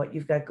and what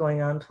you've got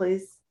going on,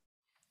 please?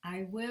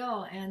 I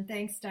will. And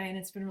thanks, Diane.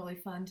 It's been really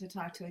fun to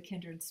talk to a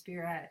kindred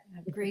spirit.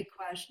 Great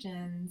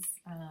questions.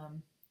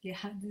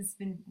 This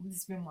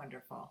has been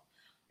wonderful.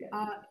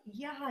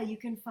 You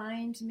can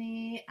find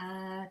me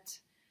at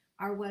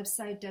our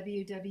website,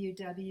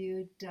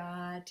 www.trilogy,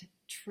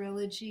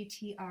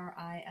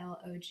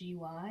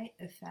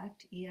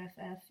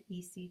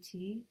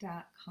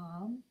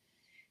 effect.com.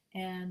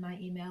 And my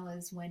email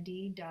is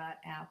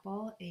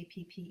wendy.apple,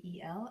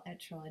 APPEL,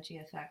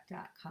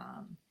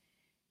 @trilogyeffect.com.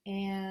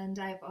 And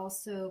I've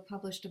also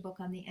published a book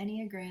on the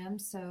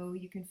Enneagram, so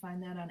you can find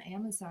that on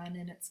Amazon,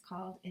 and it's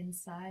called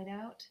Inside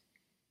Out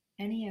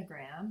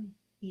Enneagram,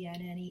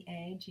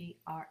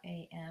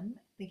 ENNEAGRAM,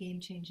 The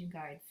Game-Changing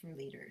Guide for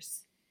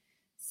Leaders.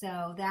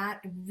 So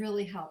that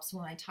really helps.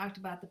 When I talked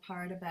about the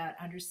part about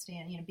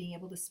understanding, being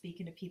able to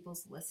speak into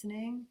people's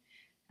listening,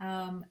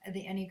 the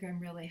Enneagram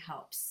really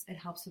helps. It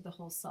helps with the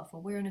whole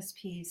self-awareness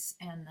piece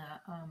and the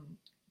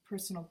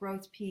personal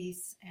growth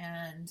piece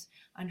and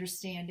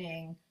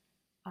understanding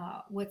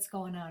what's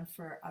going on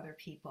for other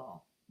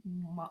people,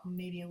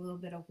 maybe a little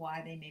bit of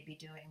why they may be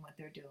doing what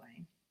they're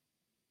doing.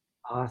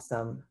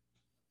 Awesome.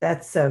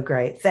 That's so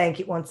great. Thank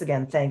you. Once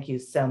again, thank you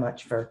so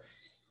much for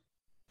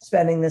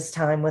spending this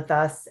time with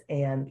us.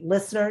 And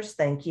listeners,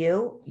 thank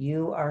you.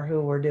 You are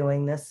who we're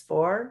doing this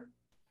for.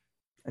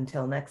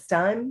 Until next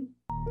time.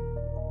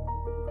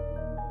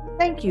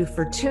 Thank you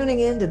for tuning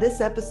in to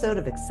this episode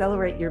of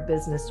Accelerate Your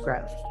Business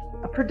Growth,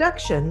 a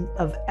production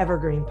of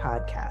Evergreen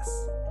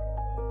Podcasts.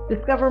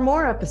 Discover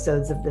more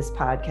episodes of this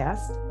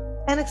podcast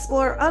and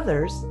explore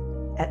others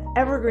at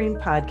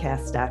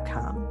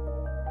evergreenpodcast.com.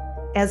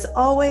 As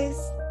always,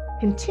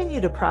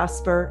 continue to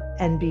prosper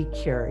and be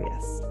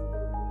curious.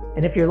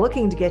 And if you're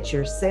looking to get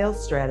your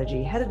sales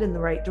strategy headed in the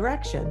right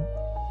direction,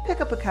 pick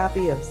up a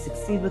copy of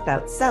Succeed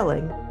Without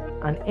Selling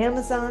on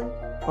Amazon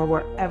or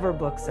wherever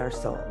books are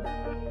sold.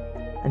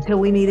 Until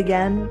we meet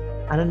again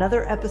on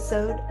another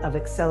episode of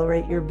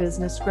Accelerate Your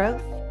Business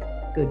Growth,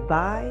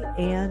 goodbye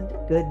and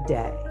good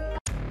day.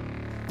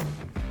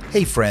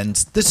 Hey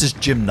friends, this is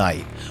Jim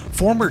Knight,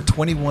 former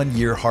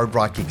 21-year Hard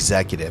Rock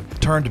executive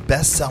turned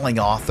best-selling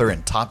author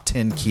and top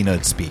 10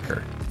 keynote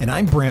speaker. And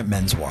I'm Brant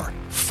Menswar,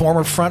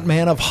 former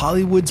frontman of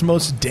Hollywood's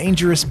most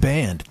dangerous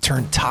band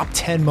turned top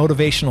 10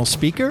 motivational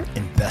speaker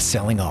and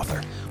best-selling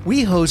author.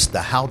 We host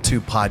the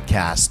how-to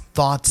podcast,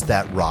 Thoughts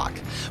That Rock,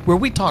 where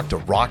we talk to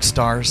rock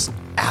stars,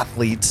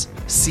 athletes,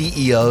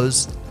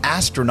 CEOs,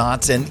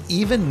 astronauts, and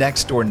even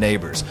next-door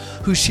neighbors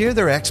who share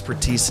their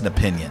expertise and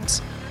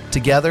opinions.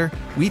 Together,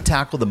 we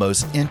tackle the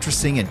most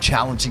interesting and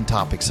challenging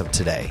topics of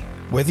today.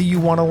 Whether you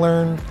want to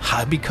learn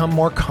how to become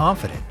more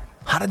confident,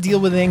 how to deal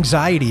with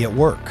anxiety at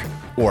work,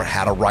 or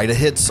how to write a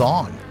hit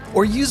song,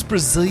 or use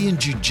Brazilian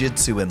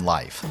Jiu-Jitsu in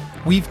life,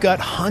 we've got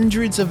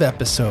hundreds of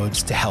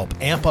episodes to help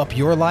amp up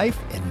your life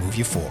and move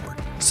you forward.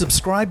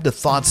 Subscribe to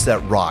Thoughts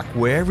That Rock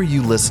wherever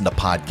you listen to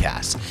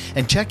podcasts,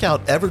 and check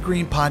out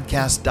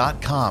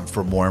evergreenpodcast.com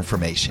for more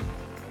information.